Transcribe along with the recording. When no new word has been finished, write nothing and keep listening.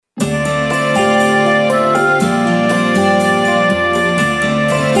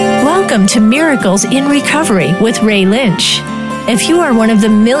Welcome to Miracles in Recovery with Ray Lynch. If you are one of the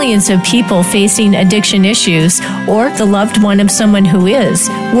millions of people facing addiction issues or the loved one of someone who is,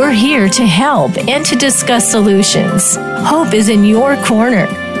 we're here to help and to discuss solutions. Hope is in your corner.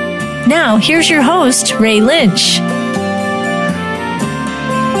 Now, here's your host, Ray Lynch.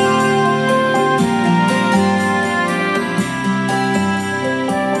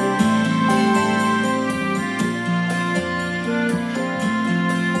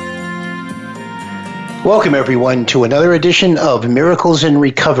 Welcome, everyone, to another edition of Miracles in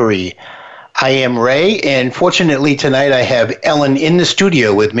Recovery. I am Ray, and fortunately tonight I have Ellen in the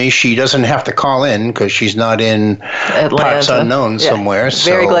studio with me. She doesn't have to call in because she's not in Atlanta. Parts unknown somewhere.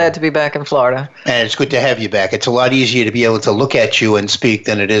 Very glad to be back in Florida. And it's good to have you back. It's a lot easier to be able to look at you and speak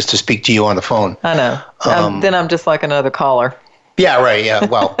than it is to speak to you on the phone. I know. Then I'm just like another caller. Yeah, right. Yeah.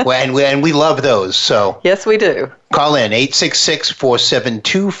 Well, and we love those. So yes, we do. Call in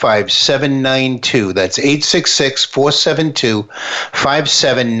 866-472-5792. That's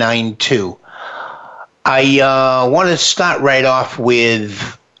 866-472-5792. I want to start right off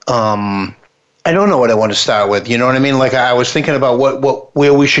with I don't know what I want to start with. You know what I mean? Like I was thinking about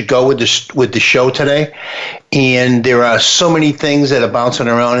where we should go with the show today, and there are so many things that are bouncing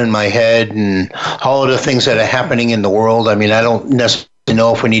around in my head, and all of the things that are happening in the world. I mean, I don't necessarily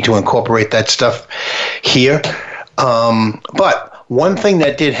know if we need to incorporate that stuff here, but one thing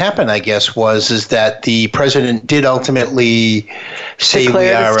that did happen, I guess, is that the president did ultimately say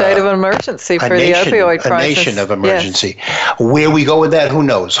we are a state of emergency for the opioid crisis. A nation of emergency. Yes. Where we go with that, who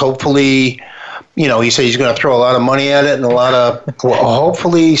knows? Hopefully, he said he's going to throw a lot of money at it, and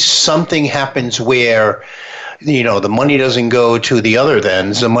hopefully something happens where, the money doesn't go to the other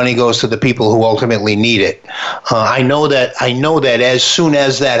thens. The money goes to the people who ultimately need it. I know that as soon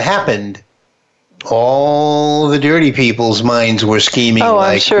as that happened, all the dirty people's minds were scheming. Oh,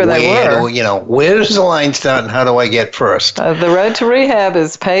 I'm sure they were. Where does the line start and how do I get first? The road to rehab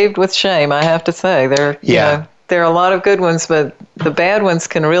is paved with shame, I have to say. There are a lot of good ones, but the bad ones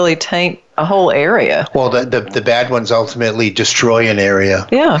can really taint a whole area. Well, the bad ones ultimately destroy an area.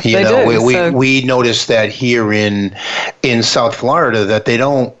 Yeah, they do. We noticed that here in South Florida that they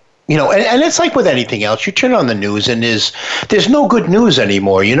don't. And it's like with anything else. You turn on the news and there's no good news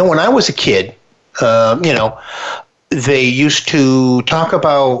anymore. When I was a kid, they used to talk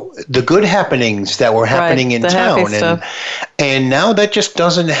about the good happenings that were happening in town, and now that just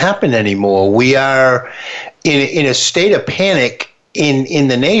doesn't happen anymore. We are in a state of panic in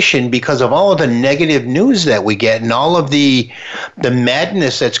the nation because of all of the negative news that we get, and all of the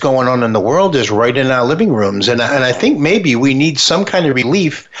madness that's going on in the world is right in our living rooms. And I think maybe we need some kind of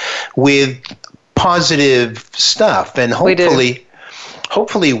relief with positive stuff, and hopefully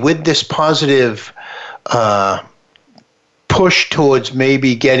with this positive push towards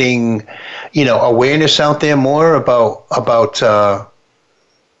maybe getting, awareness out there more about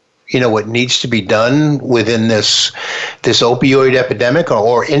what needs to be done within this opioid epidemic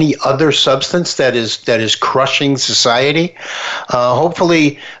or any other substance that is crushing society.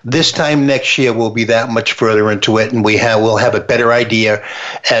 Hopefully this time next year we'll be that much further into it, and we'll have a better idea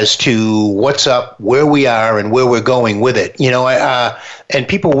as to what's up, where we are, and where we're going with it. And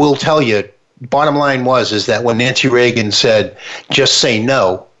people will tell you. Bottom line is that when Nancy Reagan said, "Just say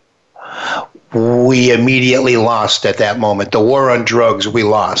no," we immediately lost at that moment. The war on drugs, we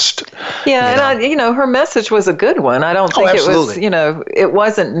lost. Yeah, and her message was a good one. I don't think it was, it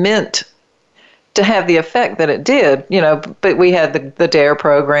wasn't meant to have the effect that it did, but we had the DARE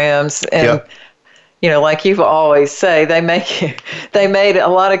programs, and like you've always say, they made a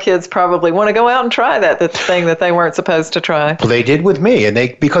lot of kids probably want to go out and try the thing that they weren't supposed to try. Well, they did with me, and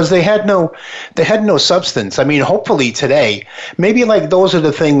because they had no substance. I mean, hopefully today, maybe like those are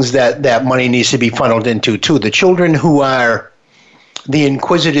the things that money needs to be funneled into too. The children who are the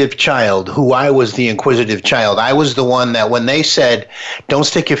inquisitive child, who I was the inquisitive child. I was the one that when they said, "Don't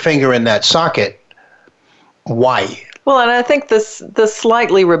stick your finger in that socket," why? Well, and I think the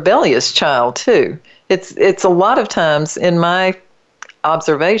slightly rebellious child too. It's a lot of times, in my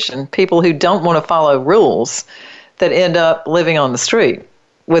observation, people who don't want to follow rules that end up living on the street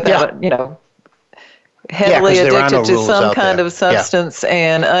without, heavily addicted to some kind of substance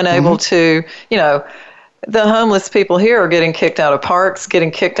and unable to, the homeless people here are getting kicked out of parks,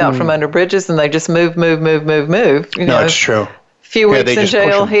 getting kicked out from under bridges, and they just move. It's true. Few weeks in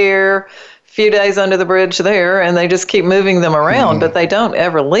jail here, few days under the bridge there, and they just keep moving them around, but they don't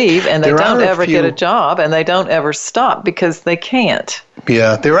ever leave, and they don't ever get a job, and they don't ever stop because they can't.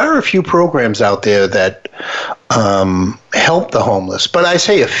 Yeah, there are a few programs out there that help the homeless, but I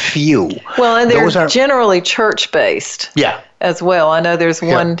say a few. Well, and they're generally church-based. Yeah. as well. I know there's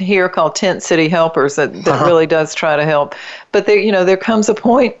one here called Tent City Helpers that really does try to help. But there comes a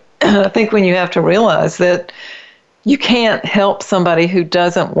point, I think, when you have to realize that you can't help somebody who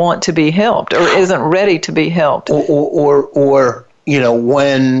doesn't want to be helped or isn't ready to be helped. Or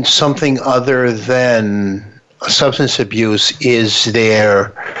when something other than substance abuse is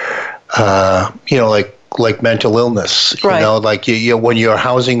there, like mental illness, right. Like you when you're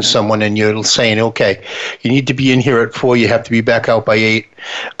housing someone and you're saying, okay, you need to be in here at 4, you have to be back out by 8,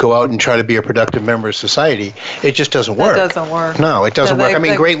 go out and try to be a productive member of society. It just doesn't work. It doesn't work. No, it doesn't work. I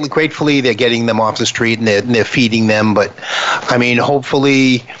mean, gratefully they're getting them off the street and they're feeding them, but I mean,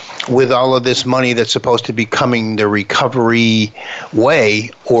 hopefully with all of this money that's supposed to be coming the recovery way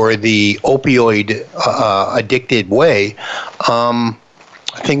or the opioid addicted way,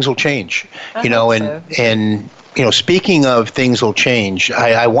 things will change, and speaking of things will change,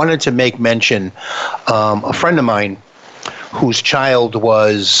 I wanted to make mention, a friend of mine whose child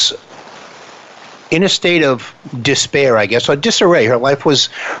was in a state of despair, I guess, or disarray. Her life was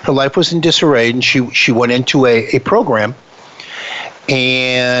in disarray, and she went into a program,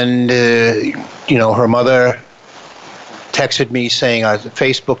 and her mother texted me saying,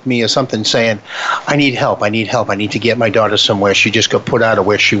 Facebooked me or something saying, I need help. I need to get my daughter somewhere. She just got put out of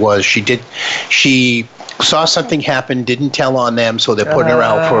where she was. She saw something happen, didn't tell on them, so they're putting her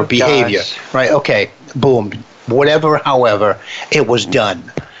out for behavior. Gosh. Right? Okay. Boom. Whatever, however, it was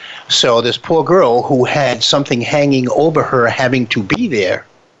done. So this poor girl who had something hanging over her having to be there.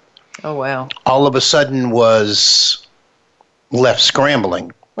 Oh, wow. All of a sudden was left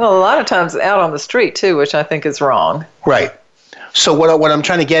scrambling. Well, a lot of times out on the street, too, which I think is wrong. Right. So what I'm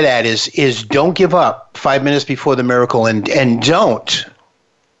trying to get at is don't give up 5 minutes before the miracle, and don't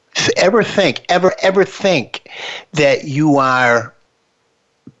ever think that you are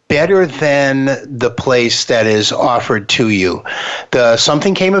better than the place that is offered to you.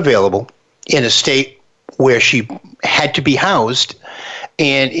 Something came available in a state where she had to be housed,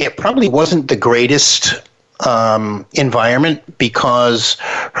 and it probably wasn't the greatest environment, because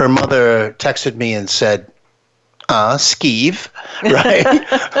her mother texted me and said, skeeve,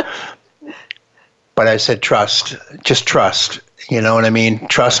 right? But I said, just trust, you know what I mean?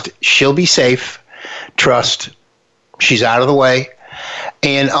 Trust she'll be safe, trust she's out of the way,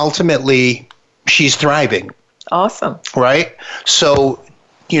 and ultimately she's thriving. Awesome. Right? So,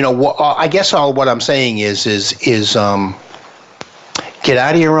 I guess what I'm saying is get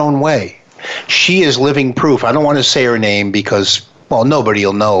out of your own way. She is living proof. I don't want to say her name because, nobody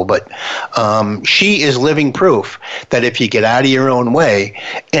will know, but she is living proof that if you get out of your own way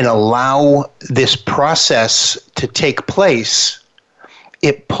and allow this process to take place,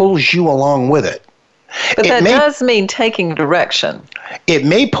 it pulls you along with it. But that does mean taking direction. It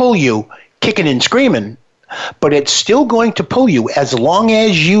may pull you kicking and screaming, but it's still going to pull you as long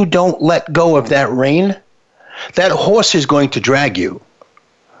as you don't let go of that rein. That horse is going to drag you.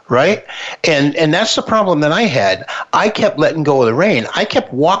 Right? And that's the problem that I had. I kept letting go of the rein. I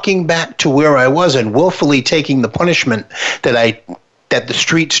kept walking back to where I was and willfully taking the punishment that the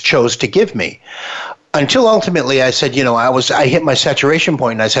streets chose to give me. Until ultimately I said, I hit my saturation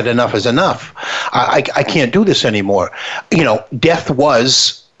point and I said, enough is enough. I can't do this anymore. Death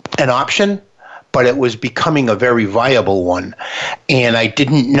was an option, but it was becoming a very viable one. And I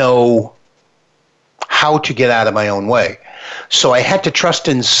didn't know how to get out of my own way. So I had to trust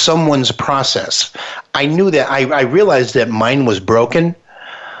in someone's process. I knew that I realized that mine was broken,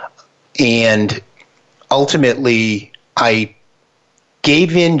 and ultimately I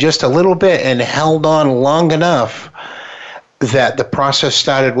gave in just a little bit and held on long enough that the process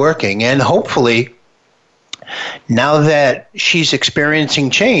started working. And hopefully, now that she's experiencing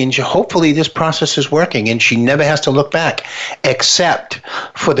change, hopefully this process is working and she never has to look back, except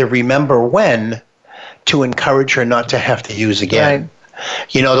for the remember when, to encourage her not to have to use again.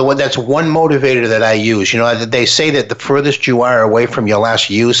 Right. That's one motivator that I use. They say that the furthest you are away from your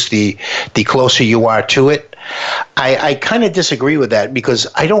last use, the closer you are to it. I kind of disagree with that, because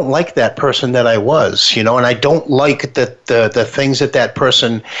I don't like that person that I was, and I don't like the things that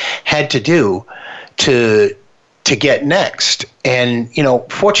person had to do to get next. And,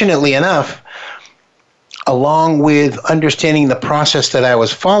 fortunately enough, along with understanding the process that I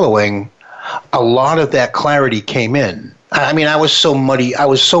was following, a lot of that clarity came in. I mean, I was so muddy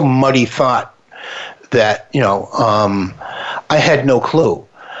thought that, I had no clue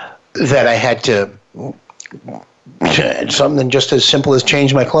that I had to, something just as simple as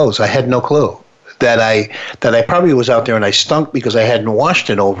change my clothes. I had no clue that I probably was out there and I stunk because I hadn't washed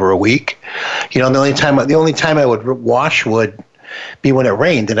in over a week. The only time I would wash would be when it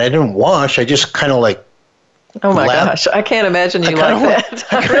rained, and I didn't wash. I just kind of Oh my gosh, I can't imagine you like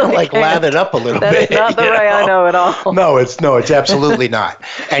that. I kind of like lathered up a little bit. That is not the Ray I know at all. No, it's absolutely not.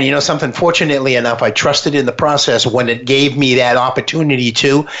 And you know something, fortunately enough, I trusted in the process when it gave me that opportunity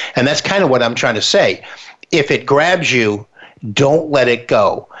to, and that's kind of what I'm trying to say. If it grabs you, don't let it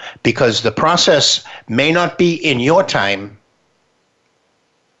go, because the process may not be in your time,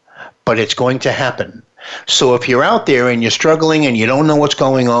 but it's going to happen. So if you're out there and you're struggling and you don't know what's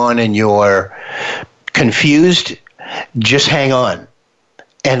going on and you're confused, just hang on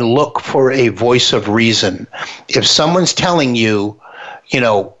and look for a voice of reason. If someone's telling you,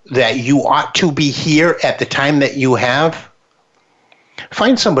 that you ought to be here at the time that you have,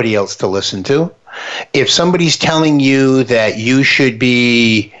 find somebody else to listen to. If somebody's telling you that you should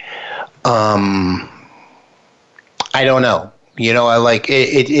be, I don't know.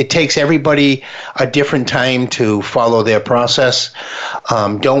 It takes everybody a different time to follow their process.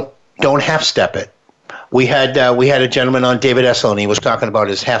 Don't half-step it. We had a gentleman on, David Essel, and he was talking about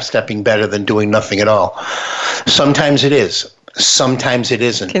his half-stepping better than doing nothing at all. Sometimes it is. Sometimes it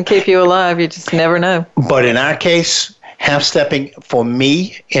isn't. Can keep you alive. You just never know. But in our case, half-stepping for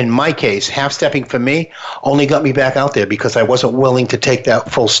me, half-stepping for me only got me back out there because I wasn't willing to take that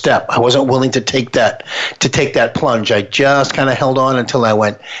full step. I wasn't willing to take that plunge. I just kind of held on until I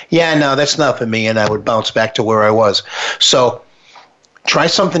went, yeah, no, that's not for me, and I would bounce back to where I was. So try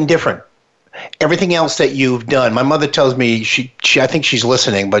something different. Everything else that you've done, my mother tells me, she I think she's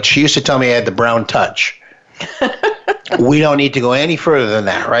listening, but she used to tell me I had the brown touch. We don't need to go any further than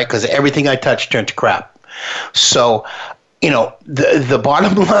that, right? Because everything I touch turned to crap. So, the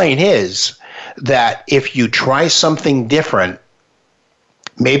bottom line is that if you try something different,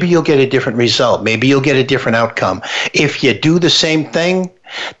 maybe you'll get a different result. Maybe you'll get a different outcome. If you do the same thing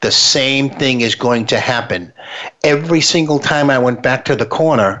is going to happen. Every single time I went back to the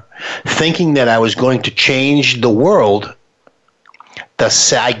corner thinking that I was going to change the world,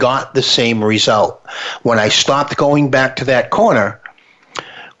 I got the same result. When I stopped going back to that corner,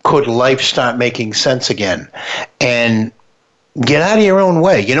 could life start making sense again? And get out of your own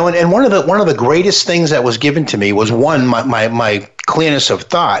way. And one of the greatest things that was given to me was, one, my clearness of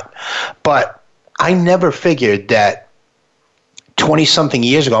thought. But I never figured that 20-something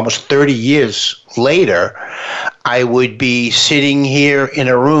years ago, almost 30 years later, I would be sitting here in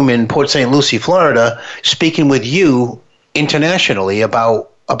a room in Port St. Lucie, Florida, speaking with you internationally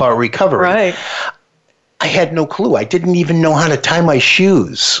about recovery. Right. I had no clue. I didn't even know how to tie my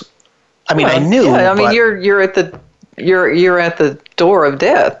shoes. I mean, I knew. Yeah, I mean, you're at the door of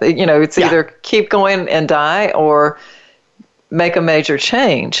death. It's either keep going and die or make a major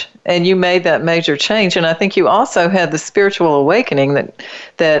change. And you made that major change. And I think you also had the spiritual awakening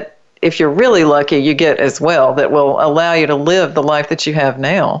that if you're really lucky, you get as well, that will allow you to live the life that you have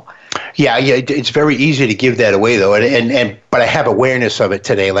now. Yeah, it's very easy to give that away, though, but I have awareness of it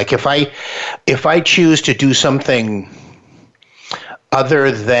today. Like if I choose to do something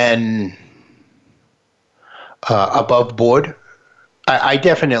other than above board, I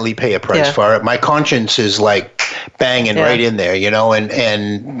definitely pay a price for it. My conscience is like banging right in there,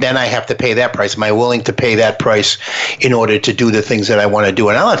 and then I have to pay that price. Am I willing to pay that price in order to do the things that I want to do?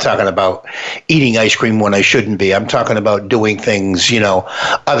 And I'm not talking about eating ice cream when I shouldn't be. I'm talking about doing things,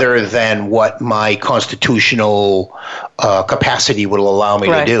 other than what my constitutional capacity will allow me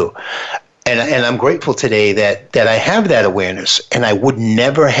to do. And I'm grateful today that I have that awareness, and I would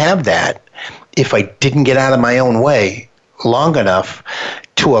never have that if I didn't get out of my own way long enough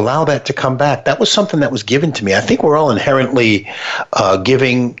to allow that to come back. That was something that was given to me. I think we're all inherently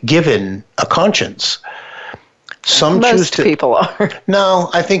given a conscience. Most people are. No,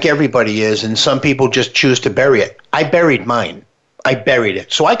 I think everybody is, and some people just choose to bury it. I buried mine. I buried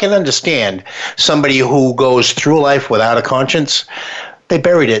it. So I can understand somebody who goes through life without a conscience. They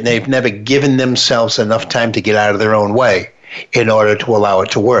buried it, and they've never given themselves enough time to get out of their own way in order to allow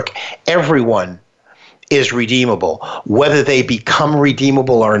it to work. Everyone is redeemable. Whether they become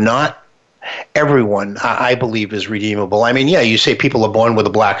redeemable or not, everyone, I believe, is redeemable. I mean, you say people are born with a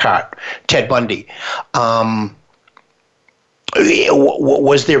black heart. Ted Bundy. Was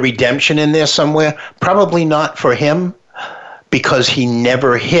there redemption in there somewhere? Probably not for him, because he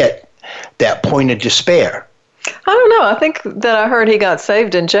never hit that point of despair. I don't know. I think that I heard he got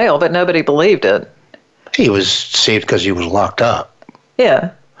saved in jail, but nobody believed it. He was saved because he was locked up.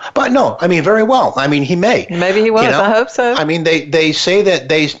 Yeah. But no, I mean, very well. I mean, he may. Maybe he was. I hope so. I mean, they do say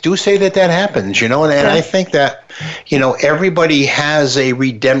that happens, and I think that, everybody has a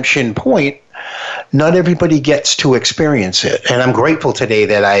redemption point. Not everybody gets to experience it. And I'm grateful today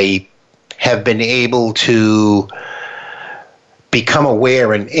that I have been able to become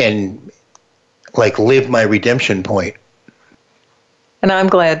aware and live my redemption point. And I'm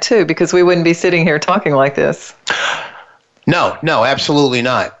glad too, because we wouldn't be sitting here talking like this. No, absolutely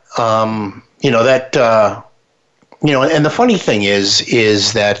not. And the funny thing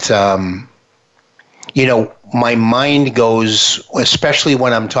is that, my mind goes, especially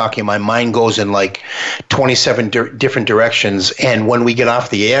when I'm talking, my mind goes in like 27 different directions. And when we get off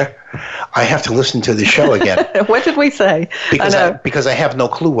the air, I have to listen to the show again. What did we say? Because I have no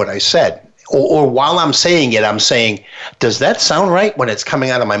clue what I said. Or while I'm saying it, I'm saying, does that sound right when it's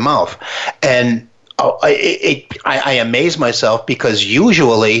coming out of my mouth? And I amaze myself because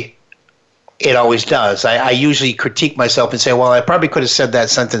usually it always does. I usually critique myself and say, well, I probably could have said that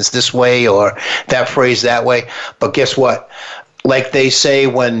sentence this way or that phrase that way. But guess what? Like they say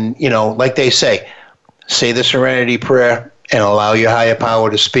say the Serenity Prayer and allow your higher power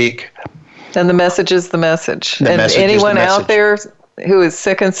to speak. And the message is the message. And anyone out there who is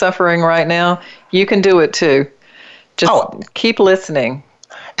sick and suffering right now, you can do it too. Just keep listening.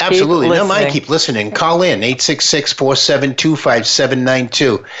 Absolutely. No mind, keep listening. Call in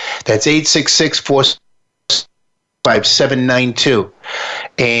 866-472-5792. That's 866-472-5792.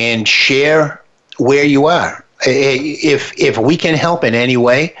 And share where you are. If we can help in any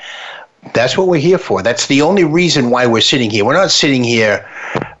way, that's what we're here for. That's the only reason why we're sitting here. We're not sitting here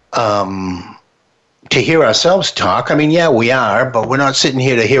to hear ourselves talk. I mean, yeah, we are, but we're not sitting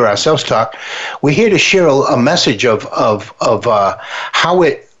here to hear ourselves talk. We're here to share a message of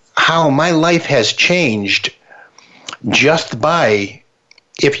how my life has changed just by,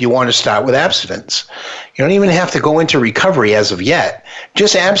 if you want to start with abstinence. You don't even have to go into recovery as of yet,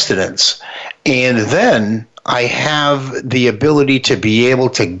 just abstinence. And then I have the ability to be able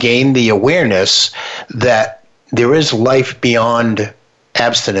to gain the awareness that there is life beyond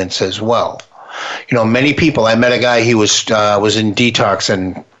abstinence as well. Many people, I met a guy, he was in detox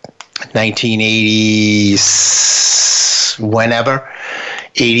in 1980, whenever,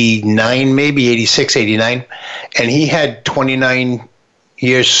 89, maybe 86, 89. And he had 29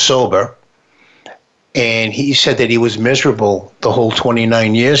 years sober. And he said that he was miserable the whole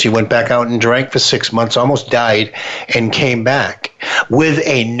 29 years. He went back out and drank for 6 months, almost died, and came back with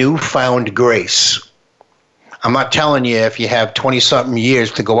a newfound grace. I'm not telling you if you have 20-something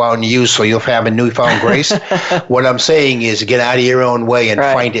years to go out and use so you'll have a newfound grace. What I'm saying is get out of your own way and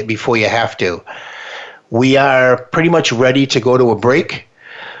find it before you have to. We are pretty much ready to go to a break.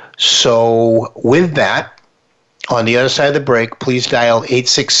 So with that, on the other side of the break, please dial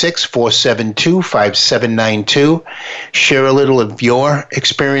 866-472-5792. Share a little of your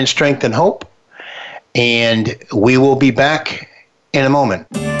experience, strength, and hope. And we will be back in a moment.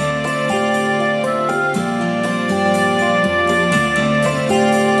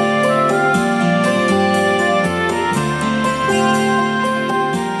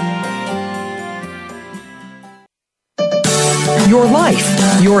 Your life,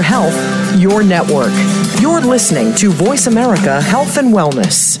 your health, your network. You're listening to Voice America Health and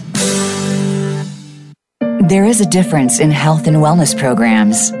Wellness. There is a difference in health and wellness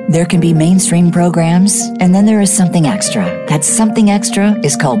programs. There can be mainstream programs, and then there is something extra. That something extra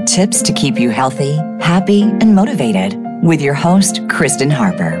is called Tips to Keep You Healthy, Happy, and Motivated with your host, Kristen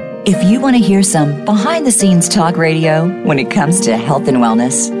Harper. If you want to hear some behind-the-scenes talk radio when it comes to health and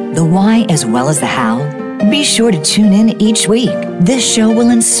wellness, the why as well as the how, be sure to tune in each week. This show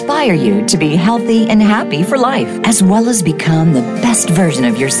will inspire you to be healthy and happy for life, as well as become the best version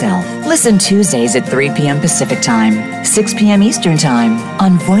of yourself. Listen Tuesdays at 3 p.m. Pacific Time, 6 p.m. Eastern Time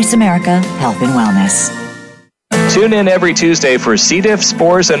on Voice America Health and Wellness. Tune in every Tuesday for C. diff,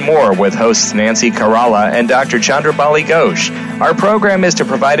 spores, and more with hosts Nancy Caralla and Dr. Chandrabali Ghosh. Our program is to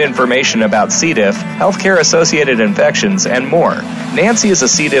provide information about C. diff, healthcare-associated infections, and more. Nancy is a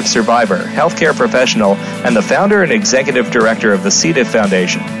C. diff survivor, healthcare professional, and the founder and executive director of the C. diff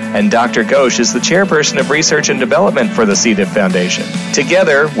Foundation. And Dr. Ghosh is the chairperson of research and development for the C. diff Foundation.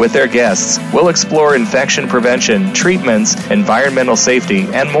 Together, with their guests, we'll explore infection prevention, treatments, environmental safety,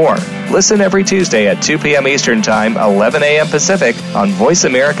 and more. Listen every Tuesday at 2 p.m. Eastern Time, 11 a.m. Pacific on Voice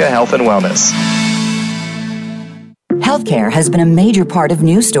America Health and Wellness. Healthcare has been a major part of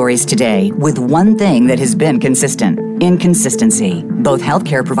news stories today, with one thing that has been consistent: inconsistency. Both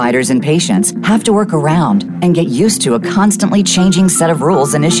healthcare providers and patients have to work around and get used to a constantly changing set of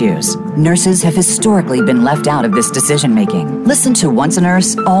rules and issues. Nurses have historically been left out of this decision-making. Listen to Once a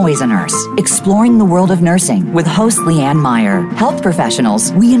Nurse, Always a Nurse, Exploring the World of Nursing with host Leanne Meyer. Health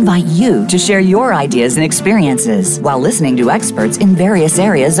professionals, we invite you to share your ideas and experiences while listening to experts in various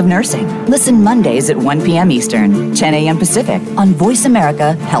areas of nursing. Listen Mondays at 1 p.m. Eastern, 10 a.m. Pacific on Voice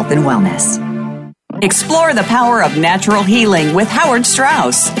America Health and Wellness. Explore the power of natural healing with Howard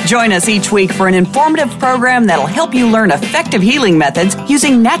Strauss. Join us each week for an informative program that'll help you learn effective healing methods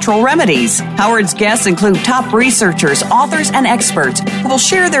using natural remedies. Howard's guests include top researchers, authors, and experts who will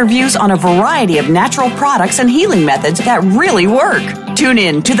share their views on a variety of natural products and healing methods that really work. Tune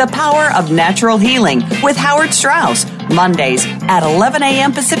in to The Power of Natural Healing with Howard Strauss, Mondays at 11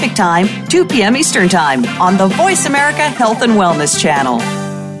 a.m. Pacific Time, 2 p.m. Eastern Time on the Voice America Health and Wellness Channel.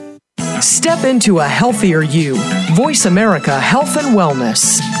 Step into a healthier you. Voice America Health and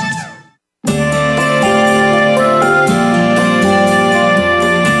Wellness.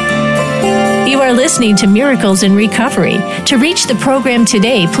 You are listening to Miracles in Recovery. To reach the program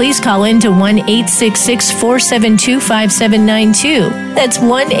today, please call in to 1-866-472-5792. That's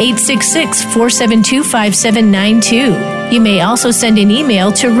 1-866-472-5792. You may also send an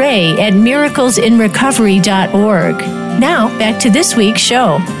email to ray@miraclesinrecovery.org. Now, back to this week's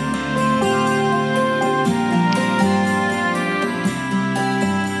show.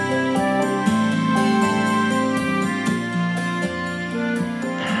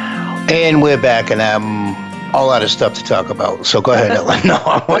 And we're back, and I'm all out of stuff to talk about. So go ahead, Ellen. No,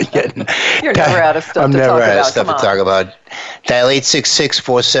 I'm getting. You're never out of stuff I'm to talk about. never out of stuff to talk about. Dial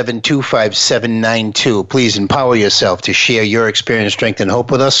 866-472-5792. Please empower yourself to share your experience, strength, and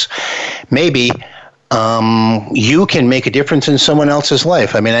hope with us. Maybe you can make a difference in someone else's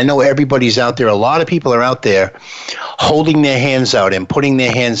life. I mean, I know everybody's out there. A lot of people are out there holding their hands out and putting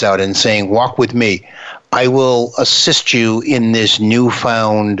their hands out and saying, walk with me. I will assist you in this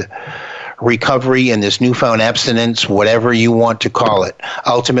newfound recovery and this newfound abstinence, whatever you want to call it.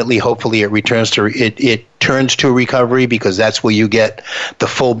 Ultimately, hopefully, it turns to recovery, because that's where you get the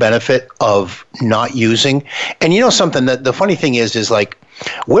full benefit of not using. And you know something, that the funny thing is like,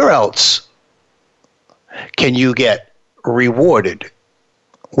 where else can you get rewarded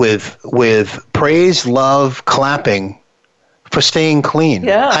with praise, love, clapping for staying clean?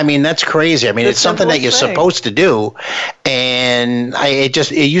 Yeah. I mean, that's crazy. I mean, it's something that you're supposed to do. And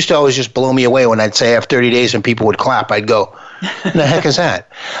it used to always just blow me away when I'd say I have 30 days and people would clap. I'd go, what the heck is that?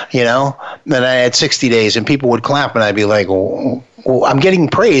 You know? Then I had 60 days and people would clap, and I'd be like, well, I'm getting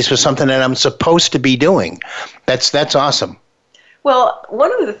praise for something that I'm supposed to be doing. That's awesome. Well,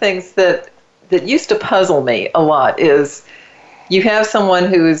 one of the things that used to puzzle me a lot is you have someone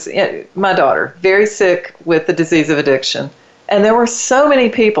who's, my daughter, very sick with the disease of addiction. And there were so many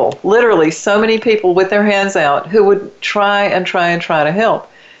people, literally so many people with their hands out who would try to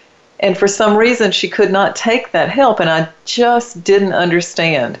help. And for some reason, she could not take that help. And I just didn't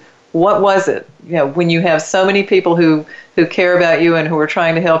understand. What was it? You know, when you have so many people who care about you and who are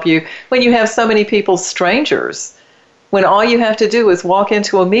trying to help you, when you have so many people, strangers, when all you have to do is walk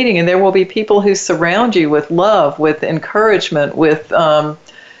into a meeting and there will be people who surround you with love, with encouragement, with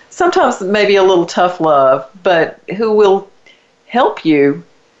sometimes maybe a little tough love, but who will help you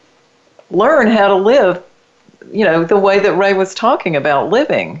learn how to live, you know, the way that Ray was talking about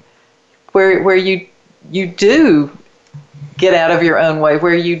living, where you do get out of your own way,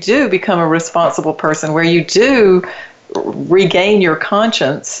 where you do become a responsible person, where you do regain your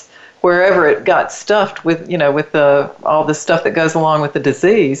conscience wherever it got stuffed with, you know, with all the stuff that goes along with the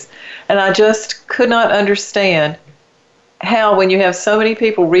disease. And I just could not understand how, when you have so many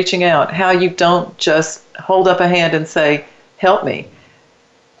people reaching out, how you don't just hold up a hand and say, help me.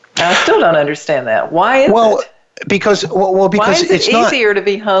 And I still don't understand that. Why is it? Because why is it easier to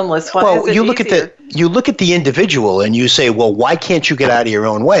be homeless? Why is it you look easier? you look at the individual and you say, well, why can't you get out of your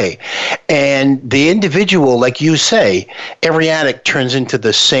own way? And the individual, like you say, every addict turns into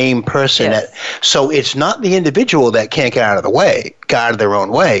the same person. Yes. So it's not the individual that can't get out of their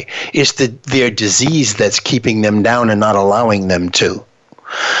own way. It's their disease that's keeping them down and not allowing them to.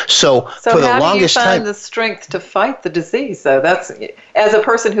 So for the longest time, how do you find the strength to fight the disease, though? That's, as a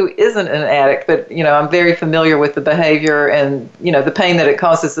person who isn't an addict, but, you know, I'm very familiar with the behavior and, you know, the pain that it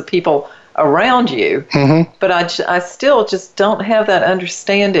causes the people around you. Mm-hmm. But I still just don't have that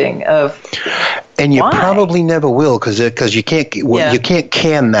understanding of and you why. Probably never will, because you can't you can't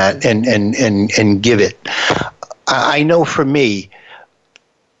can that and give it. I know for me,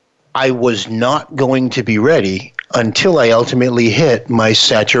 I was not going to be ready until I ultimately hit my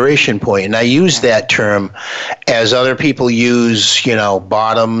saturation point. And I use that term as other people use, you know,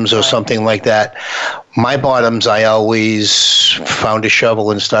 bottoms or something like that. My bottoms, I always found a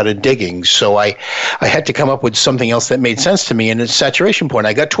shovel and started digging. So I had to come up with something else that made sense to me. And it's saturation point.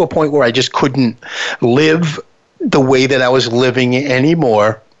 I got to a point where I just couldn't live the way that I was living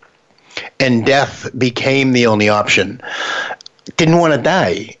anymore. And death became the only option. Didn't want to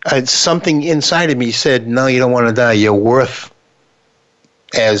die. Something inside of me said, no, you don't want to die. You're worth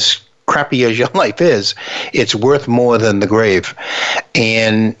as crappy as your life is, it's worth more than the grave.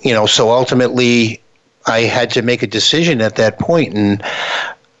 And, so ultimately I had to make a decision at that point. And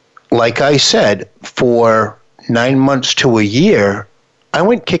like I said, for 9 months to a year, I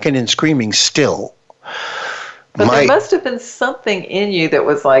went kicking and screaming still. But there must have been something in you that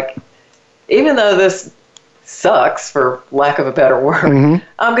was like, even though this sucks, for lack of a better word,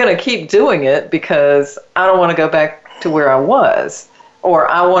 I'm going to keep doing it because I don't want to go back to where I was. Or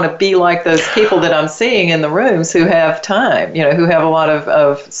I want to be like those people that I'm seeing in the rooms who have time, who have a lot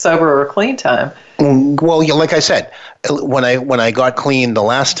of sober or clean time. Well, like I said, when I got clean the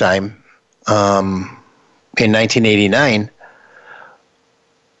last time in 1989,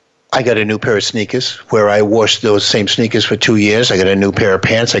 I got a new pair of sneakers where I washed those same sneakers for 2 years. I got a new pair of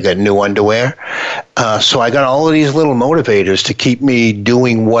pants. I got new underwear. So I got all of these little motivators to keep me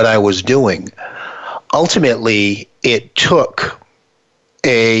doing what I was doing. Ultimately, it took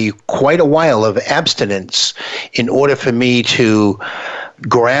quite a while of abstinence in order for me to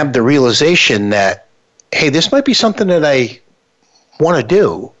grab the realization that, hey, this might be something that I want to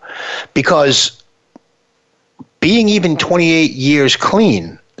do. Because being even 28 years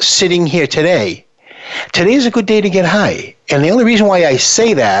clean, sitting here today is a good day to get high. And the only reason why I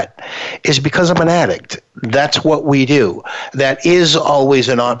say that is because I'm an addict. That's what we do. That is always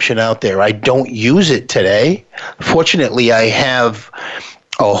an option out there. I don't use it today. Fortunately, I have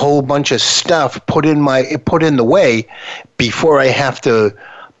a whole bunch of stuff put in the way before I have to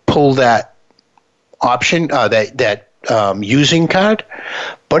pull that option, that using card.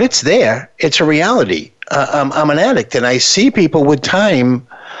 But it's there. It's a reality. I'm an addict, and I see people with time,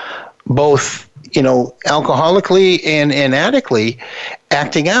 both alcoholically and addictly,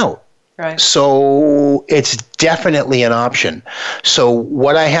 acting out. Right. So it's definitely an option. So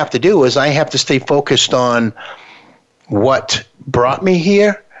what I have to do is I have to stay focused on what brought me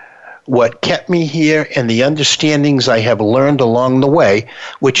here, what kept me here, and the understandings I have learned along the way,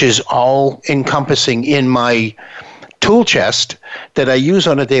 which is all encompassing in my tool chest that I use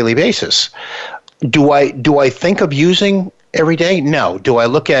on a daily basis. Do I think of using every day? No. Do I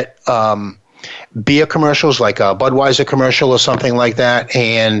look at beer commercials like a Budweiser commercial or something like that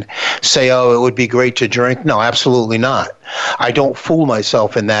and say, oh, it would be great to drink? No, absolutely not. I don't fool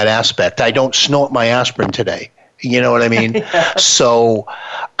myself in that aspect. I don't snort my aspirin today. You know what I mean? Yeah. So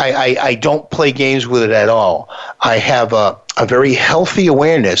I don't play games with it at all. I have a very healthy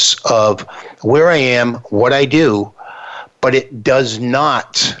awareness of where I am, what I do, but it does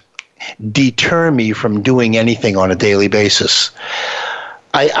not deter me from doing anything on a daily basis.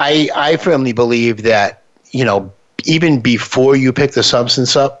 I firmly believe that, even before you pick the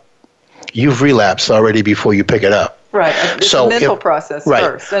substance up, you've relapsed already before you pick it up. Right. It's a mental process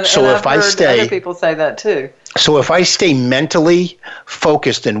first. And, so if I've heard other people say that too. So if I stay mentally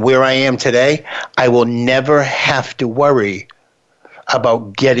focused in where I am today, I will never have to worry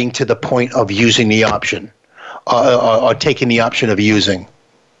about getting to the point of using the option or taking the option of using.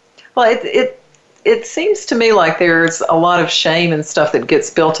 Well, it seems to me like there's a lot of shame and stuff that gets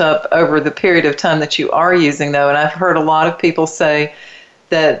built up over the period of time that you are using, though. And I've heard a lot of people say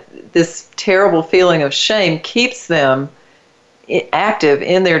that this terrible feeling of shame keeps them active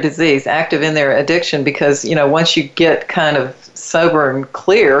in their disease, active in their addiction, because, once you get kind of sober and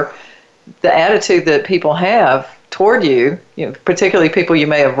clear, the attitude that people have toward you, particularly people you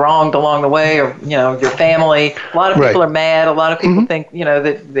may have wronged along the way, or your family. A lot of people are mad. A lot of people think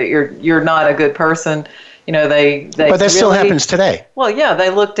that you're not a good person. But that really, still happens today. Well, yeah, they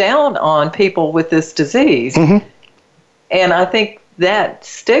look down on people with this disease, and I think that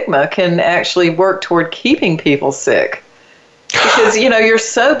stigma can actually work toward keeping people sick, because you're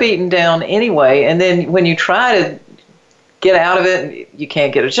so beaten down anyway, and then when you try to get out of it, you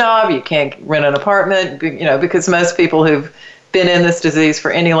can't get a job, you can't rent an apartment, because most people who've been in this disease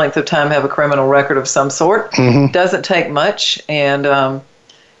for any length of time have a criminal record of some sort. Doesn't take much, and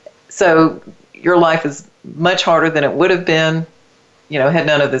so your life is much harder than it would have been, had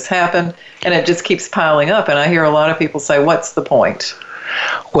none of this happened, and it just keeps piling up. And I hear a lot of people say, what's the point?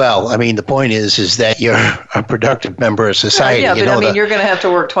 Well, the point is that you're a productive member of society. Yeah, but you're going to have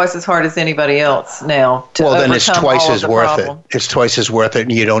to work twice as hard as anybody else now to overcome then it's twice as worth problem. it. It's twice as worth it,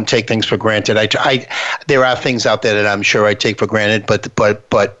 and you don't take things for granted. There are things out there that I'm sure I take for granted,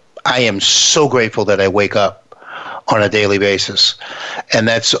 but I am so grateful that I wake up on a daily basis, and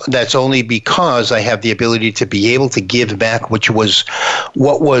that's only because I have the ability to be able to give back, which was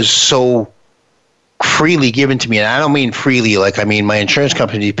what was so freely given to me. And I don't mean freely, my insurance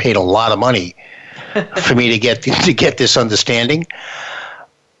company paid a lot of money for me to get this understanding.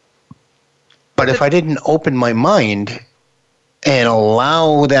 But if I didn't open my mind and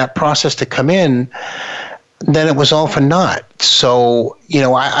allow that process to come in, then it was all for naught. So,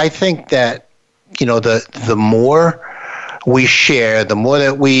 I think that, the more we share, the more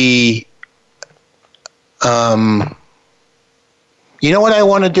that we, you know what I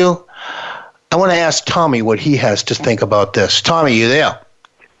want to do? I want to ask Tommy what he has to think about this. Tommy, you there?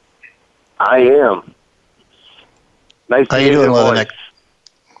 I am. Nice to hear your voice.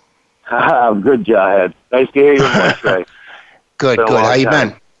 Good, Jawhead. Nice to hear your voice, Ray. Good. How you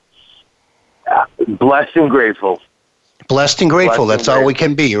been? Blessed and grateful. Blessed and grateful. That's all we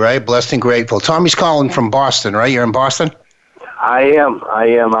can be, right? Blessed and grateful. Tommy's calling from Boston, right? You're in Boston? I am.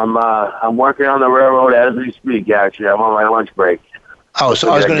 I'm working on the railroad as we speak, actually. I'm on my lunch break. Oh,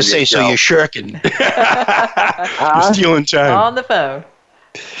 so I was going to say, so you're shirking. You're stealing time. On the phone.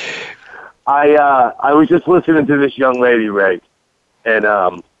 I was just listening to this young lady, Ray,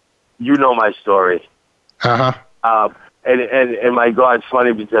 and you know my story. Uh-huh. And my God, it's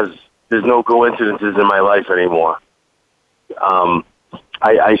funny because there's no coincidences in my life anymore.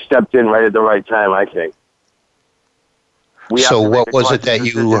 I stepped in right at the right time, I think. So what was it that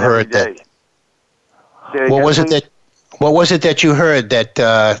you heard that? What was it that you heard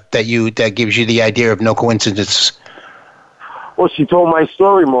that gives you the idea of no coincidence? Well, she told my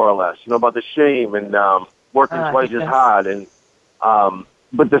story more or less, about the shame and working twice as hard. And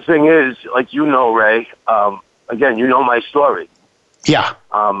but the thing is, like Ray, again, you know my story. Yeah.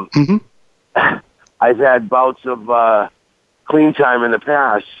 I've had bouts of clean time in the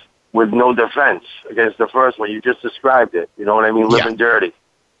past with no defense against the first one. You just described it. You know what I mean? Living dirty.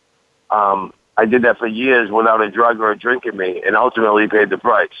 I did that for years without a drug or a drink in me, and ultimately paid the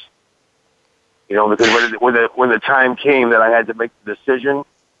price. Because when the time came that I had to make the decision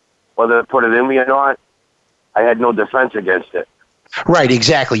whether to put it in me or not, I had no defense against it. Right,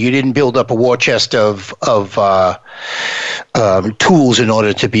 exactly. You didn't build up a war chest of tools in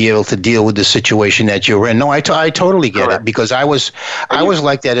order to be able to deal with the situation that you were in. No, I totally get it, because I was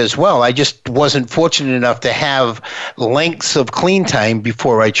like that as well. I just wasn't fortunate enough to have lengths of clean time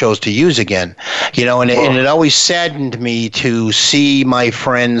before I chose to use again. And it always saddened me to see my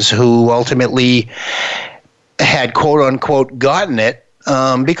friends who ultimately had quote unquote gotten it.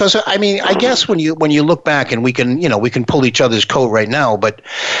 Because I guess when you look back, and we can pull each other's coat right now, but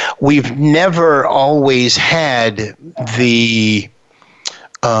we've never always had the,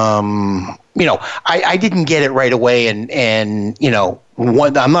 I didn't get it right away, and I'm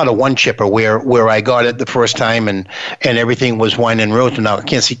not a one chipper where I got it the first time and everything was wine and roses. Now I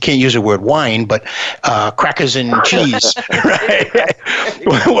can't use the word wine, but crackers and cheese, right? It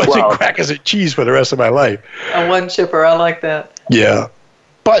wasn't crackers and cheese for the rest of my life. A one chipper, I like that. Yeah.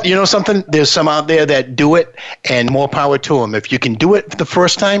 But you know something? There's some out there that do it, and more power to them. If you can do it the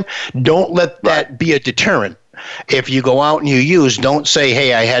first time, don't let that be a deterrent. If you go out and you use, don't say,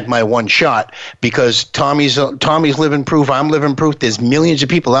 hey, I had my one shot, because Tommy's living proof, I'm living proof. There's millions of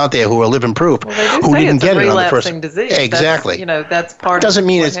people out there who are living proof who didn't get it on the first. Disease. Exactly. That's part doesn't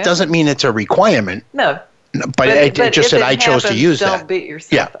mean it's a requirement. No. But it just said I chose to use that. Don't beat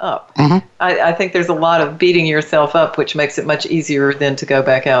yourself up. Mm-hmm. I think there's a lot of beating yourself up, which makes it much easier than to go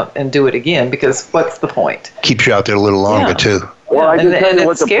back out and do it again, because what's the point? Keeps you out there a little longer, too. Well, I can tell you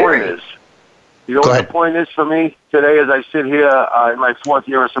what the point is. You know what the point is for me today as I sit here in my 4th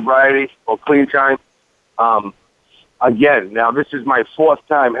year of sobriety or clean time? Again, now this is my 4th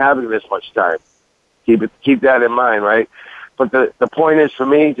time having this much time. Keep that in mind, right? But the point is for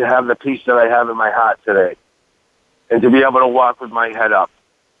me to have the peace that I have in my heart today, and to be able to walk with my head up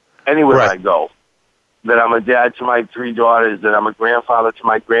anywhere I go. That I'm a dad to my 3 daughters, that I'm a grandfather to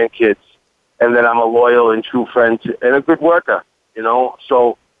my grandkids, and that I'm a loyal and true friend and a good worker,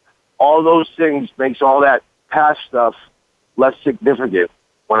 So all those things makes all that past stuff less significant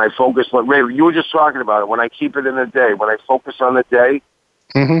when I focus. Ray, you were just talking about it. When I keep it in the day, when I focus on the day,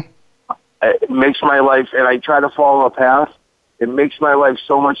 it makes my life, and I try to follow a path, it makes my life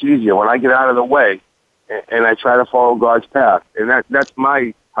so much easier when I get out of the way and I try to follow God's path. And that's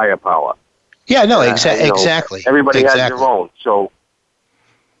my higher power. Yeah, no, exactly. Everybody has their own. So,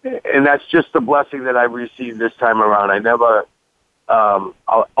 and that's just the blessing that I've received this time around. I never,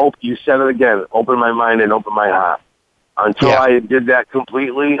 you said it again, open my mind and open my heart. Until I did that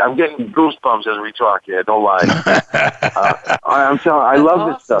completely, I'm getting goosebumps as we talk here, don't lie. I'm telling I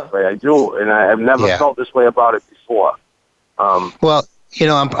love this stuff, Ray. I do, and I've never felt this way about it before. Well,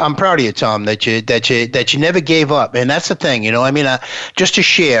 I'm proud of you, Tom, that you never gave up, and that's the thing. Just to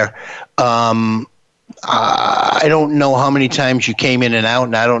share, I don't know how many times you came in and out,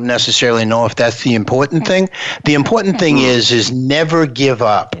 and I don't necessarily know if that's the important thing. The important thing is never give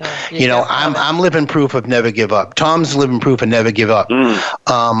up. Yeah, I'm living proof of never give up. Tom's living proof of never give up.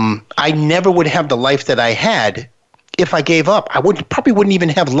 I never would have the life that I had if I gave up. I probably wouldn't even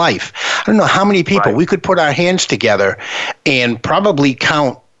have life. I don't know how many people we could put our hands together and probably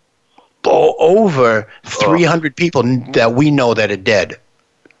count over 300 people that we know that are dead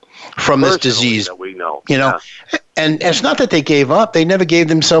from this disease. That we know. And it's not that they gave up. They never gave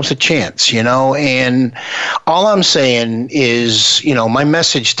themselves a chance, and all I'm saying is, my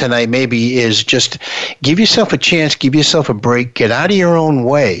message tonight maybe is just give yourself a chance, give yourself a break, get out of your own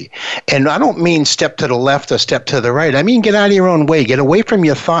way. And I don't mean step to the left or step to the right. I mean get out of your own way. Get away from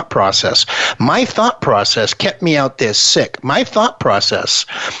your thought process. My thought process kept me out there sick. My thought process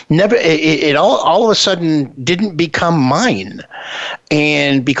never, it all of a sudden didn't become mine.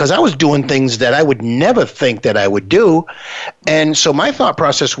 And because I was doing things that I would never think that I would do. And so my thought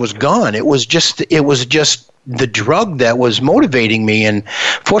process was gone. It was just the drug that was motivating me. And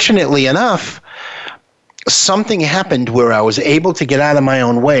fortunately enough, something happened where I was able to get out of my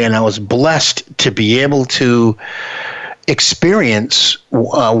own way, and I was blessed to be able to experience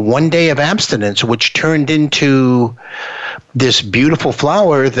one day of abstinence, which turned into this beautiful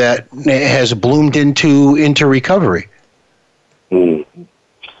flower that has bloomed into recovery. And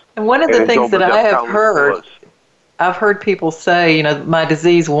one of the things that I have heard, I've heard people say, my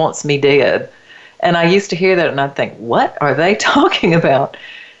disease wants me dead. And I used to hear that and I'd think, what are they talking about?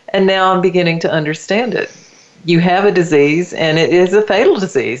 And now I'm beginning to understand it. You have a disease, and it is a fatal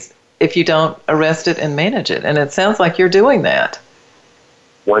disease if you don't arrest it and manage it. And it sounds like you're doing that.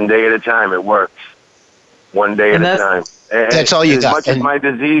 One day at a time, it works. One day at a time. That's all you got. As much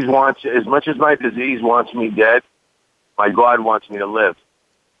as my disease wants me dead, my God wants me to live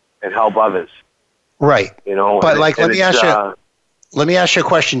and help others. Right. But let me ask you a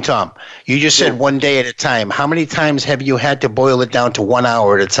question, Tom. You just said one day at a time. How many times have you had to boil it down to 1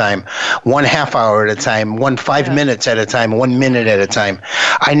 hour at a time, 1 half hour at a time, 5 minutes at a time, 1 minute at a time?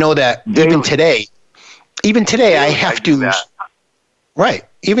 I know that even today I have to. Right.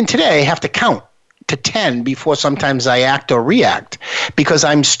 Even today I have to count to 10 before sometimes I act or react, because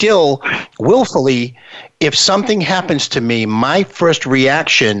I'm still willfully, if something happens to me, my first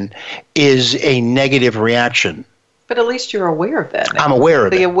reaction is a negative reaction. But at least you're aware of that now. I'm aware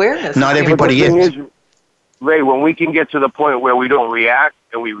of it. The awareness. Not everybody is. Ray, when we can get to the point where we don't react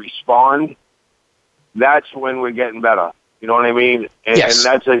and we respond, that's when we're getting better. You know what I mean? And, yes.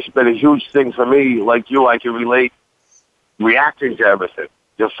 And that's been a huge thing for me. Like you, I can relate reacting to everything,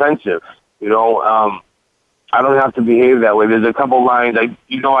 defensive. I don't have to behave that way. There's a couple lines. I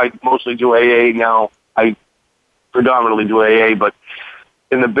mostly do AA now. I predominantly do AA, but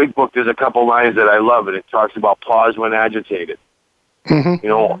in the big book, there's a couple lines that I love, and it talks about pause when agitated. Mm-hmm.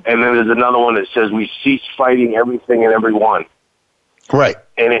 And then there's another one that says we cease fighting everything and everyone. Right.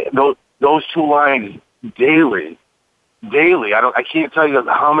 And those two lines daily. I can't tell you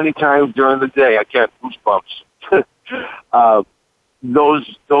how many times during the day I get goosebumps.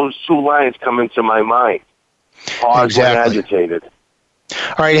 Those two lines come into my mind. Pause when agitated.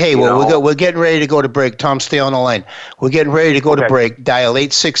 All right, hey, we're getting ready to go to break. Tom, stay on the line. We're getting ready to go to break. Dial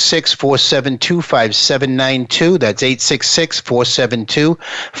 866-472-5792. That's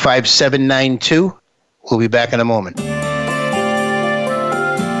 866-472-5792. We'll be back in a moment.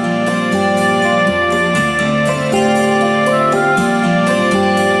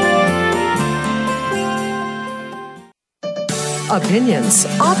 Opinions,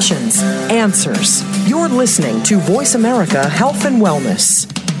 options, answers. You're listening to Voice America Health and Wellness.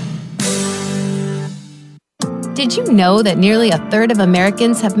 Did you know that nearly a third of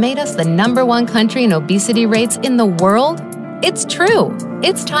Americans have made us the #1 country in obesity rates in the world? It's true.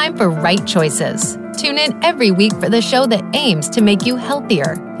 It's time for Right Choices. Tune in every week for the show that aims to make you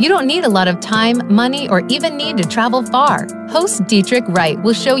healthier. You don't need a lot of time, money, or even need to travel far. Host Dietrich Wright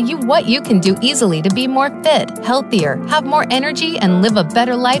will show you what you can do easily to be more fit, healthier, have more energy, and live a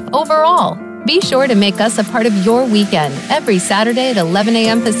better life overall. Be sure to make us a part of your weekend every Saturday at 11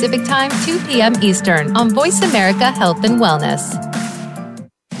 a.m. Pacific Time, 2 p.m. Eastern on Voice America Health and Wellness.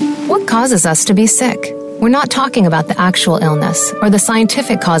 What causes us to be sick? We're not talking about the actual illness or the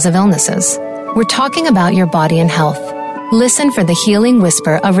scientific cause of illnesses. We're talking about your body and health. Listen for the healing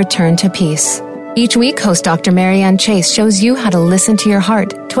whisper of return to peace. Each week, host Dr. Marianne Chase shows you how to listen to your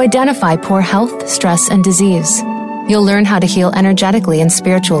heart to identify poor health, stress, and disease. You'll learn how to heal energetically and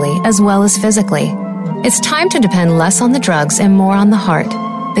spiritually, as well as physically. It's time to depend less on the drugs and more on the heart.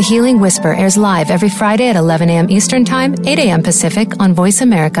 The Healing Whisper airs live every Friday at 11 a.m. Eastern Time, 8 a.m. Pacific on Voice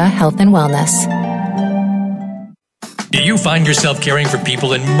America Health and Wellness. Do you find yourself caring for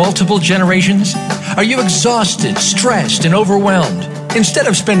people in multiple generations? Are you exhausted, stressed, and overwhelmed? Instead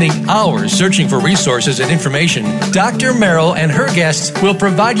of spending hours searching for resources and information, Dr. Merrill and her guests will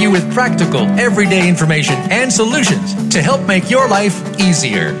provide you with practical, everyday information and solutions to help make your life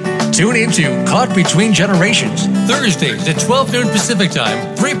easier. Tune into Caught Between Generations, Thursdays at 12 noon Pacific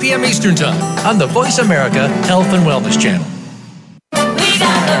Time, 3 p.m. Eastern Time on the Voice America Health and Wellness Channel. We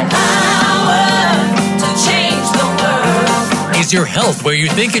got the power to change the world. Is your health where you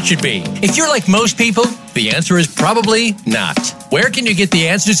think it should be? If you're like most people, the answer is probably not. Where can you get the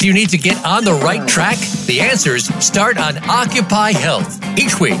answers you need to get on the right track? The answers start on Occupy Health.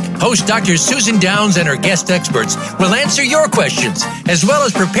 Each week, host Dr. Susan Downs and her guest experts will answer your questions, as well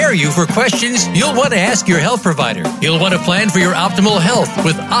as prepare you for questions you'll want to ask your health provider. You'll want to plan for your optimal health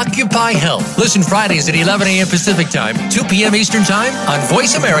with Occupy Health. Listen Fridays at 11 a.m. Pacific Time, 2 p.m. Eastern Time on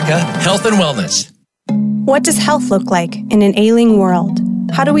Voice America Health and Wellness. What does health look like in an ailing world?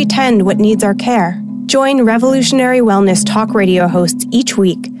 How do we tend what needs our care? Join Revolutionary Wellness talk radio hosts each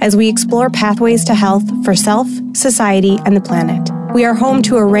week as we explore pathways to health for self, society, and the planet. We are home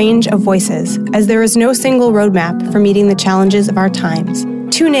to a range of voices, as there is no single roadmap for meeting the challenges of our times.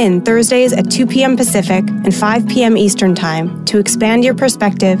 Tune in Thursdays at 2 p.m. Pacific and 5 p.m. Eastern Time to expand your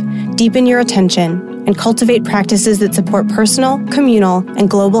perspective, deepen your attention, and cultivate practices that support personal, communal, and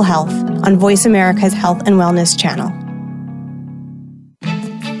global health on Voice America's Health and Wellness Channel.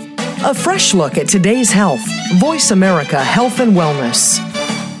 A fresh look at today's health. Voice America Health and Wellness.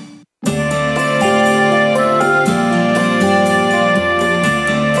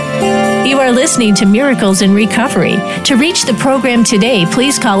 You are listening to Miracles in Recovery. To reach the program today,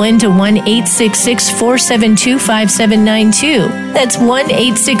 please call in to 1-866-472-5792. That's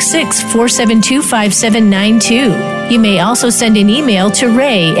 1-866-472-5792. You may also send an email to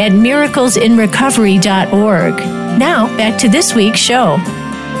ray@miraclesinrecovery.org. Now, back to this week's show.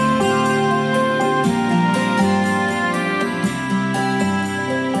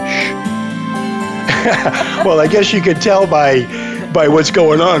 Well, I guess you could tell by what's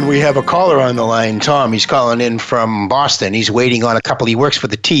going on. We have a caller on the line, Tom. He's calling in from Boston. He's waiting on he works for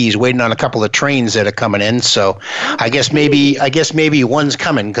the T. He's waiting on a couple of trains that are coming in. So I guess maybe one's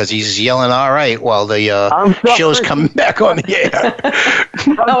coming because he's yelling, all right, while the show's coming back on the air.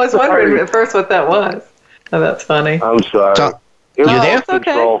 I was wondering at first what that was. Oh, that's funny. I'm sorry. Tom, you there? It's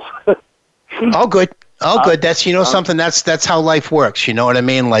okay. All good. Oh, good. That's, something, that's how life works. You know what I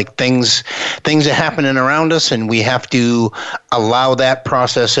mean? Like things are happening around us and we have to allow that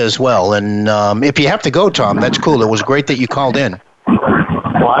process as well. And if you have to go, Tom, that's cool. It was great that you called in.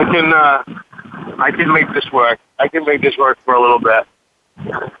 Well, I can make this work. I can make this work for a little bit.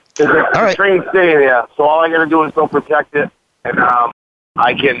 All right. The train's sitting there, so all I got to do is go protect it, and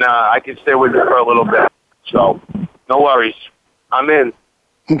I can stay with it for a little bit. So no worries. I'm in.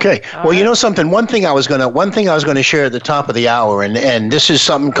 Okay. Well, you know something. One thing I was going to share at the top of the hour, and this is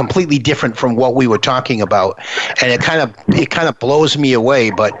something completely different from what we were talking about, and it kind of blows me away.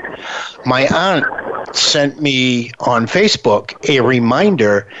 But my aunt sent me on Facebook a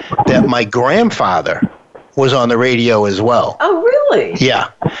reminder that my grandfather was on the radio as well. Oh, really?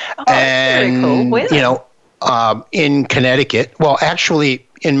 Yeah. Oh, and very cool. When? In Connecticut. Well, actually,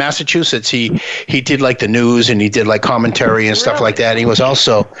 in Massachusetts, he did like the news and he did like commentary and stuff like that. He was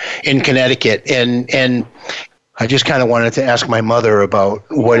also in Connecticut, and I just kind of wanted to ask my mother about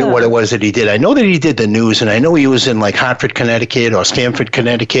what it was that he did. I know that he did the news, and I know he was in like Hartford, Connecticut, or Stamford,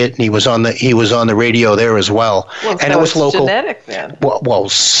 Connecticut, and he was on the radio there as well. Well, and it was local. Genetic then. Well,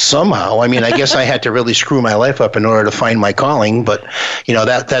 somehow. I mean, I guess I had to really screw my life up in order to find my calling, but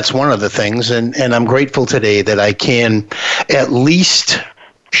that's one of the things, and I'm grateful today that I can at least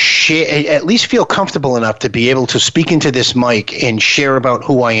feel comfortable enough to be able to speak into this mic and share about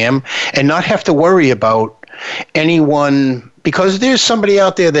who I am and not have to worry about anyone, because there's somebody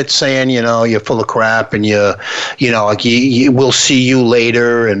out there that's saying, you're full of crap and you we'll see you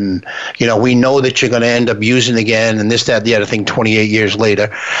later, and we know that you're going to end up using again and this, that, the other thing 28 years later.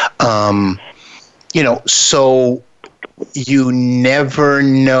 So you never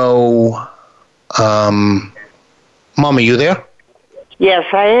know. Mom, are you there? Yes,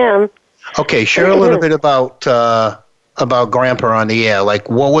 I am. Okay, share a little bit about Grandpa on the air. Like,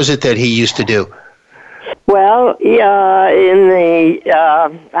 what was it that he used to do? Well, in the,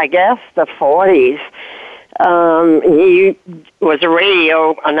 I guess, the 40s, he was a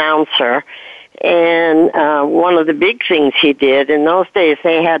radio announcer, and one of the big things he did, in those days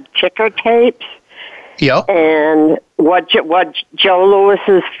they had ticker tapes. Yep. And what Joe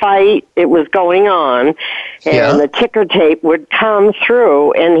Lewis's fight, it was going on, and the ticker tape would come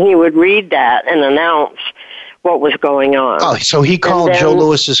through, and he would read that and announce what was going on. Oh, so he called Joe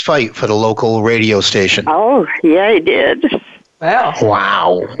Lewis's fight for the local radio station. Oh, yeah, he did.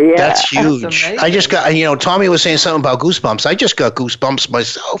 Wow. Yeah. That's huge. amazing. I just got, Tommy was saying something about goosebumps. I just got goosebumps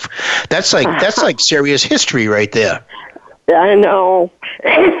myself. That's like serious history right there. I know.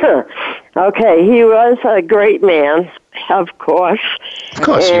 Okay, he was a great man, of course. Of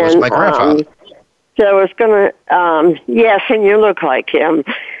course, he was my grandfather. So I was going to, yes, and you look like him.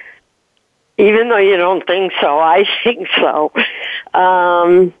 Even though you don't think so, I think so.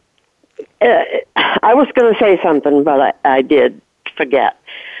 I was going to say something, but I did forget.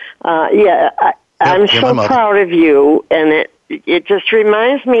 I'm so proud of you, and it just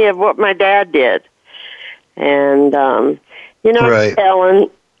reminds me of what my dad did. And, right. Ellen,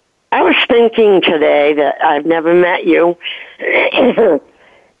 I was thinking today that I've never met you.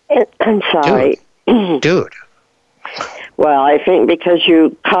 I'm sorry. Dude. Well, I think because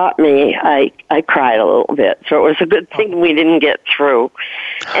you caught me, I cried a little bit. So it was a good thing we didn't get through.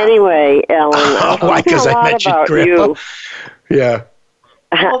 Anyway, Ellen, I was thinking a lot about you. Yeah.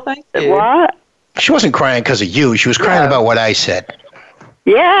 Well, thank you. What? She wasn't crying because of you. She was crying about what I said.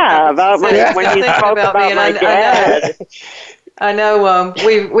 Yeah, about when you spoke about my dad. I know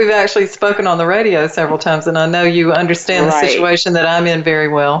we've actually spoken on the radio several times, and I know you understand the situation that I'm in very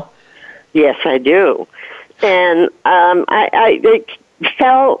well. Yes, I do. And I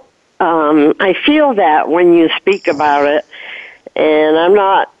feel that when you speak about it, and I'm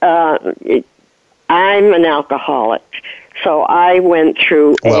not, I'm an alcoholic, so I went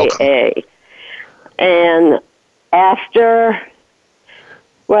through AA. And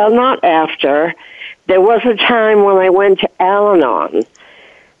there was a time when I went to Al-Anon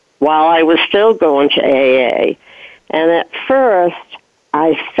while I was still going to AA. And at first,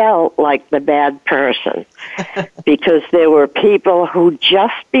 I felt like the bad person because there were people who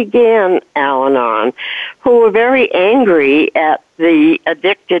just began Al-Anon who were very angry at the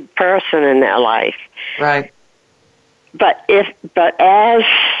addicted person in their life. Right. But as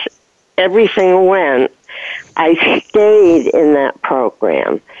everything went, I stayed in that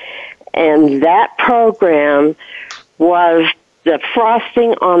program. And that program was the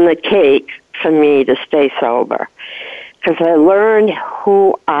frosting on the cake for me to stay sober. Because I learned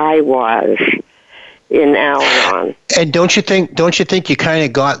who I was in Al-Anon. And don't you think you kind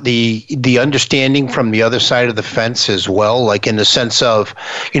of got the understanding from the other side of the fence as well, like in the sense of,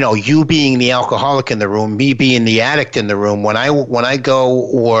 you being the alcoholic in the room, me being the addict in the room. When I go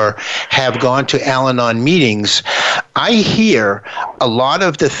or have gone to Al-Anon meetings, I hear a lot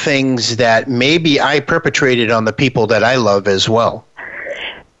of the things that maybe I perpetrated on the people that I love as well.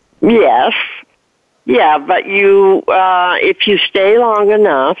 Yes. Yeah, but if you stay long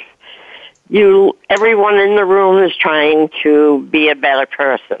enough, everyone in the room is trying to be a better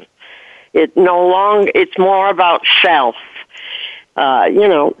person. It's more about self.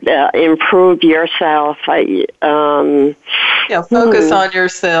 Improve yourself. Focus on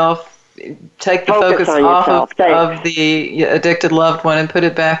yourself. Take the focus off of the addicted loved one and put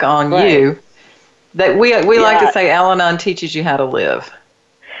it back on you. That we like to say Al-Anon teaches you how to live.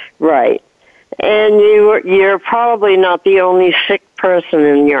 Right. And you're probably not the only sick person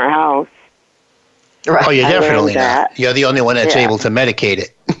in your house. Right. Oh, you're definitely not. You're the only one that's able to medicate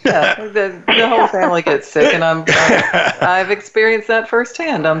it. Yeah, the whole family gets sick, and I've experienced that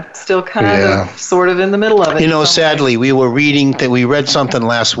firsthand. I'm still kind of sort of in the middle of it. Sadly, we read something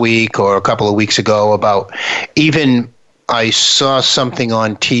last week or a couple of weeks ago about I saw something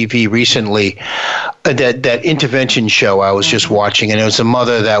on TV recently, that intervention show I was just watching, and it was a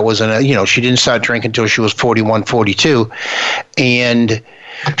mother that was she didn't start drinking until she was 41, 42, and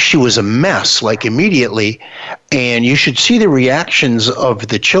she was a mess, like immediately, and you should see the reactions of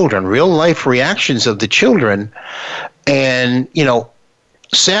the children, real life reactions of the children, and,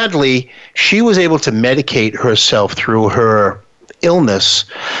 sadly, she was able to medicate herself through her illness.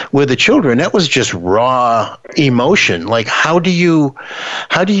 With the children, that was just raw emotion. Like, how are you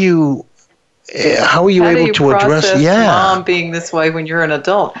able to address mom being this way when you're an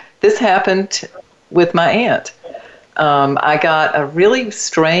adult? This happened with my aunt. I got a really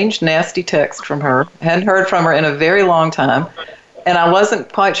strange, nasty text from her. Hadn't heard from her in a very long time, and I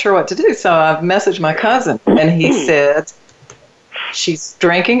wasn't quite sure what to do. So I messaged my cousin, and he said, she's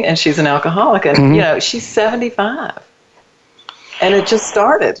drinking and she's an alcoholic, and she's 75. And it just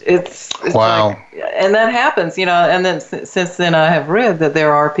started. It's wow. Like, and that happens, and then since then I have read that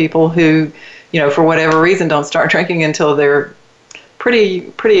there are people who, for whatever reason don't start drinking until they're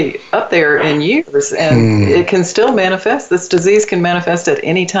pretty up there in years, and it can still manifest. This disease can manifest at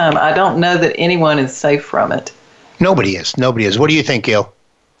any time. I don't know that anyone is safe from it. Nobody is. What do you think, Gail?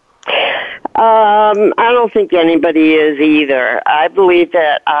 I don't think anybody is either. I believe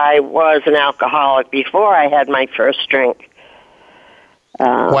that I was an alcoholic before I had my first drink.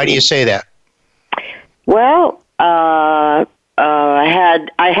 Why do you say that? Well, I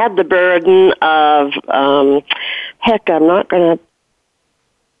had the burden of I'm not going to.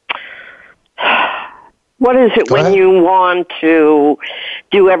 What is it when you want to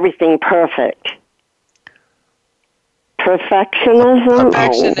do everything perfect? Perfectionism?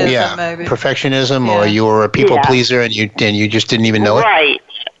 Maybe. Perfectionism, or you were a people pleaser and you just didn't even know it. Right.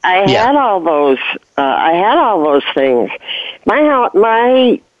 I had all those things. My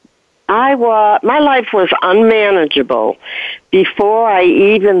life was unmanageable before I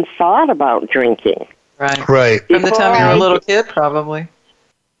even thought about drinking. Right. From the time you were a little kid, probably.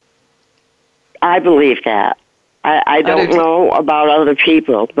 I believe that. I don't know about other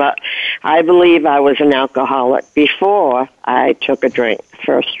people, but I believe I was an alcoholic before I took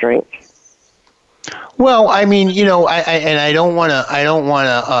first drink. Well, I mean, I don't want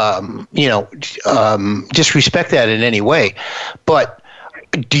to, disrespect that in any way, but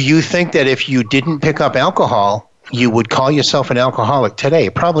do you think that if you didn't pick up alcohol, you would call yourself an alcoholic today?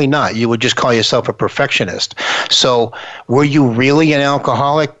 Probably not. You would just call yourself a perfectionist. So were you really an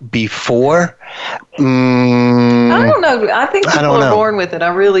alcoholic before? I don't know. I think people are born with it. I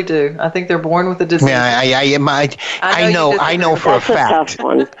really do. I think they're born with the disease. Yeah, I know for a fact.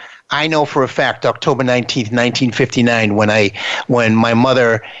 I know for a fact, October 19th, 1959, when my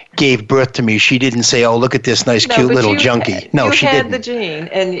mother gave birth to me, she didn't say, "Oh, look at this nice, cute little junkie." No, she didn't. You had the gene,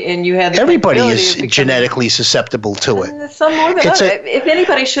 and you had the Everybody is genetically susceptible to it. Some more than others. If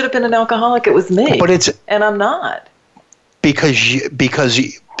anybody should have been an alcoholic, it was me. And I'm not. Because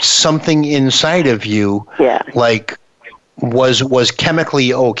something inside of you, was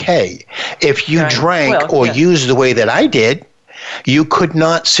chemically okay. If you drank or used the way that I did, you could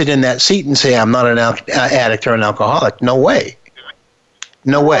not sit in that seat and say, "I'm not an addict or an alcoholic." No way.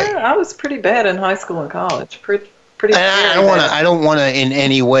 No way. I was pretty bad in high school and college. Pretty. I don't want to in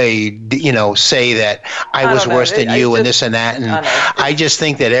any way, say that I was worse than you and this and that. And I just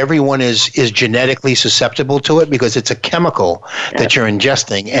think that everyone is genetically susceptible to it because it's a chemical that you're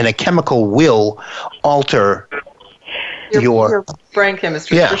ingesting, and a chemical will alter your brain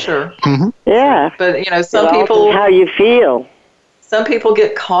chemistry for sure. Mm-hmm. Yeah. But some people, how you feel. Some people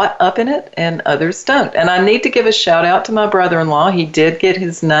get caught up in it and others don't. And I need to give a shout out to my brother-in-law. He did get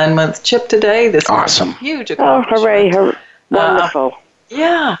his 9-month chip today. This awesome. Was a huge accomplishment. Oh, hooray. Wonderful.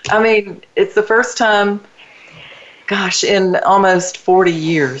 Yeah. I mean, it's the first time, in almost 40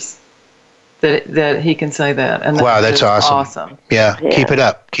 years that he can say that. And wow, that's awesome. Yeah. Keep it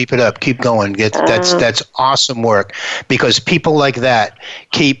up. Keep it up. Keep going. That's awesome work, because people like that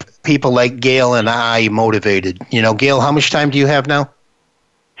keep people like Gail and I motivated. Gail, how much time do you have now?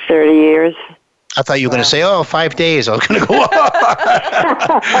 30 years. I thought you were going to say, 5 days. I was going to go,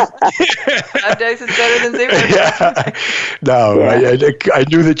 5 days is better than 0. Yeah. No, I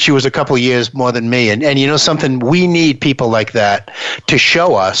knew that she was a couple years more than me. And something, we need people like that to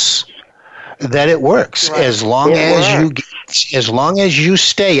show us that it works. Right. As long as you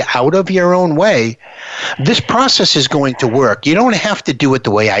stay out of your own way, this process is going to work. You don't have to do it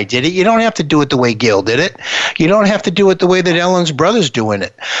the way I did it. You don't have to do it the way Gail did it. You don't have to do it the way that Ellen's brother's doing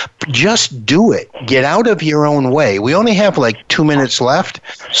it. Just do it. Get out of your own way. We only have 2 minutes left.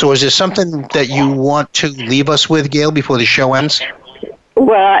 So is there something that you want to leave us with, Gail, before the show ends?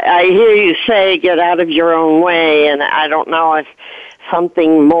 Well, I hear you say get out of your own way, and I don't know if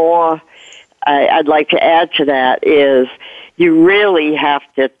something more I'd like to add to that is you really have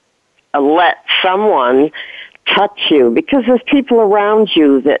to let someone touch you, because there's people around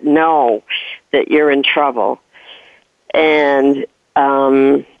you that know that you're in trouble. And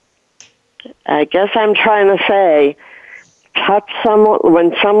I guess I'm trying to say, touch someone.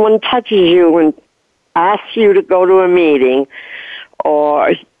 When someone touches you and asks you to go to a meeting,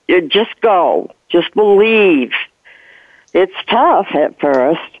 or just go, just believe. It's tough at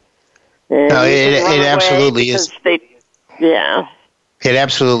first. No, it absolutely is. It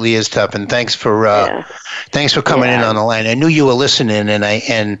absolutely is tough, and thanks for coming in on the line. I knew you were listening, and I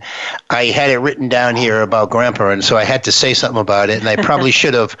had it written down here about Grandpa, and so I had to say something about it, and I probably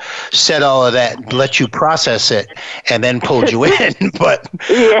should have said all of that, let you process it, and then pulled you in. But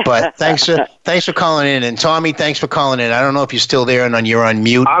thanks for calling in, and Tommy, thanks for calling in. I don't know if you're still there and you're on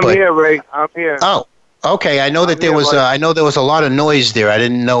mute. I'm here, Ray. I'm here. Oh. Okay, I know that there was a lot of noise there. I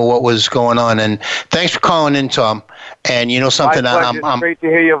didn't know what was going on, and thanks for calling in, Tom. And something, I'm great to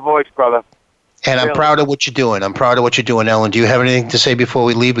hear your voice, brother. And I'm proud of what you're doing. Ellen. Do you have anything to say before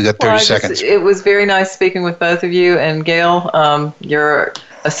we leave? We got 30 seconds. It was very nice speaking with both of you, and Gail, you're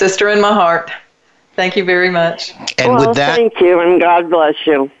A sister in my heart. Thank you very much. And with that, thank you, and God bless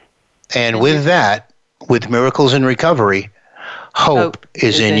you. And with that, with Miracles in Recovery, hope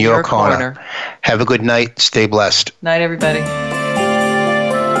is in your corner. Have a good night. Stay blessed. Night, everybody.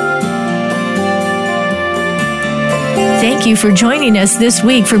 Thank you for joining us this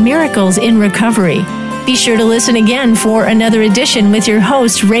week for Miracles in Recovery. Be sure to listen again for another edition with your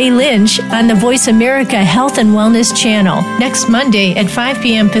host, Ray Lynch, on the Voice America Health and Wellness channel next Monday at 5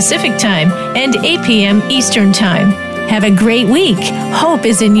 p.m. Pacific Time and 8 p.m. Eastern Time. Have a great week. Hope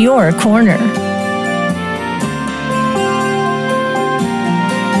is in your corner.